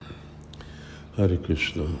Hare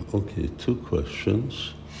Krishna. Okay, two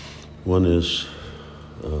questions. One is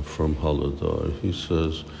from Haladar. He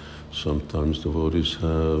says sometimes devotees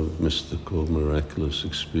have mystical, miraculous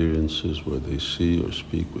experiences where they see or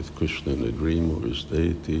speak with Krishna in a dream or his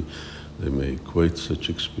deity. They may equate such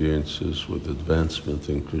experiences with advancement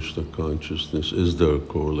in Krishna consciousness. Is there a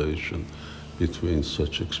correlation between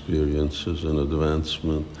such experiences and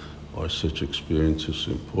advancement? Are such experiences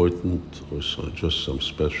important, or just some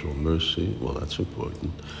special mercy? Well, that's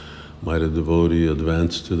important. Might a devotee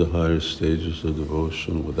advance to the higher stages of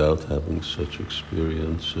devotion without having such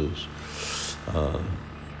experiences?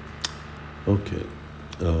 Okay.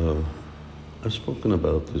 I've spoken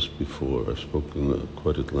about this before. I've spoken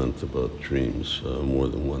quite at length about dreams more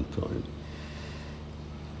than one time.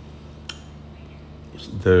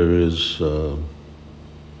 There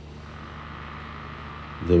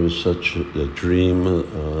is such a dream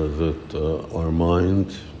that our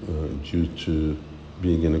mind, due to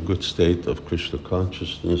being in a good state of Krishna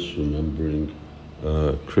consciousness, remembering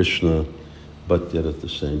Krishna, but yet at the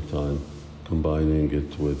same time combining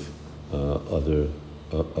it with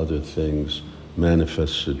other things,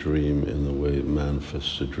 manifests a dream in the way it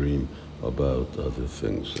manifests a dream about other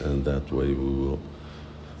things. And that way we will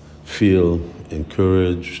feel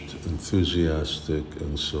encouraged, enthusiastic,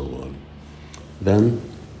 and so on. Then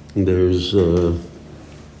there's the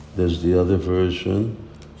other version,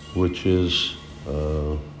 which is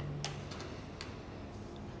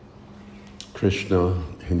Krishna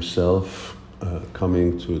himself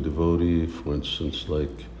coming to a devotee, for instance,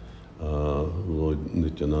 like Lord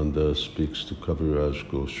Nityananda speaks to Kaviraj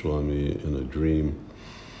Goswami in a dream.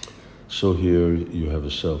 So here you have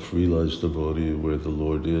a self-realized devotee where the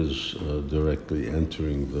Lord is directly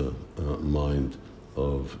entering the mind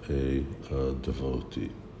of a devotee.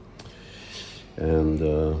 And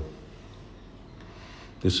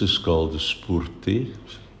this is called the spurti,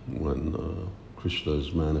 when Krishna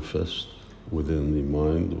is manifest within the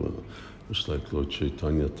mind. Just like Lord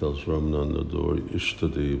Chaitanya tells Ramananda Dori,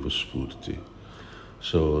 Ishtadeva spurti.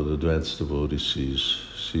 So the advanced devotee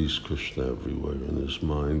sees Krishna everywhere in his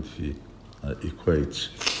mind. He equates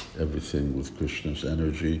everything with Krishna's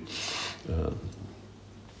energy.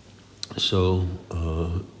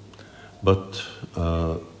 But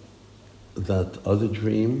that other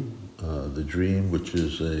dream, the dream which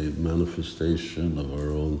is a manifestation of our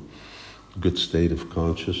own good state of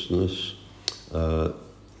consciousness,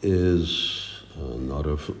 is not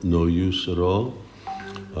of no use at all.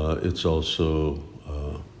 It's also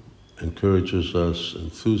encourages us,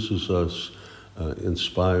 enthuses us,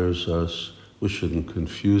 inspires us. We shouldn't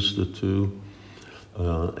confuse the two.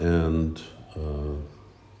 And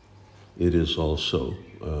it is also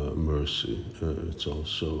mercy. It's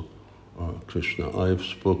also Krishna. I've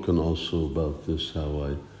spoken also about this,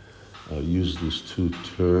 how I use these two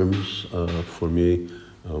terms. For me,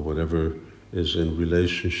 whatever is in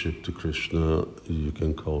relationship to Krishna, you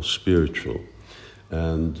can call spiritual.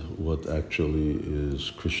 And what actually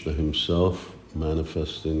is Krishna himself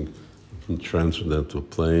manifesting in transcendental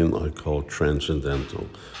plane, I call transcendental.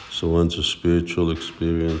 So one's a spiritual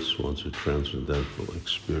experience, one's a transcendental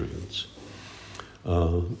experience.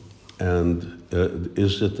 And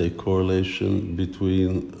is it a correlation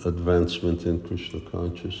between advancement in Krishna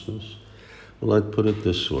consciousness? Well, I'd put it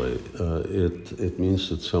this way. It means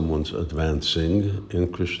that someone's advancing in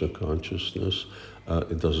Krishna consciousness.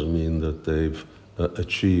 It doesn't mean that they've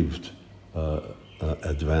achieved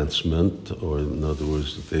advancement, or in other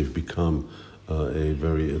words, that they've become a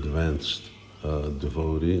very advanced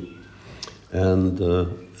devotee. And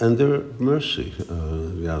they're mercy.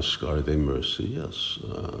 We ask, are they mercy? Yes.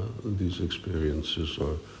 These experiences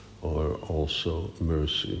are also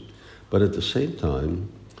mercy. But at the same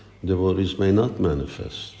time, devotees may not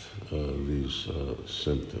manifest these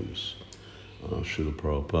symptoms. Srila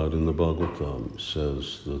Prabhupada in the Bhagavatam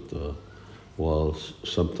says that while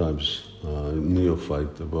sometimes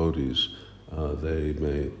neophyte devotees, they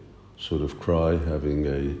may sort of cry having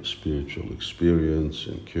a spiritual experience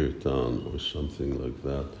in kirtan or something like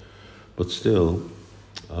that, but still,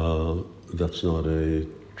 that's not a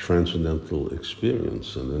transcendental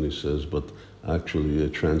experience. And then he says, but actually a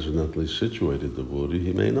transcendently situated devotee,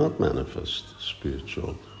 he may not manifest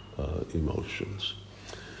spiritual emotions.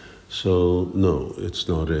 So no, it's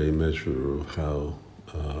not a measure of how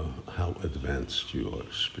advanced you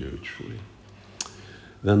are spiritually.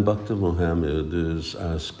 Then Bhakta Mohammed is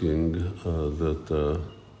asking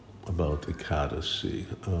about Ekadasi.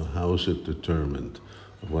 How is it determined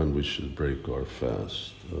when we should break our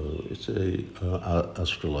fast? It's a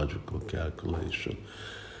astrological calculation.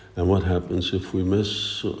 And what happens if we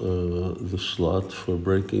miss the slot for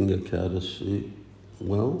breaking Ekadasi?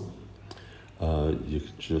 Well, you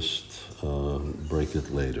can just break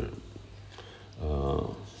it later.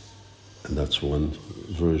 And that's one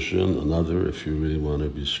version. Another, if you really want to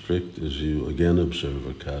be strict, is you again observe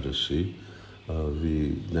Ekadasi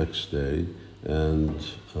the next day and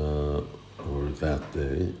or that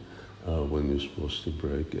day when you're supposed to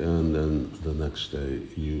break, and then the next day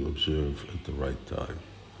you observe at the right time.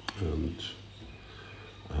 And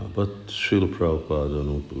but Srila Prabhupada, I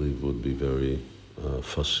don't believe, would be very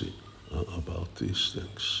fussy about these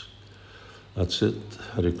things. That's it.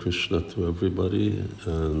 Hare Krishna to everybody,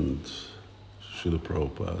 and Srila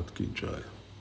Prabhupada ki jai.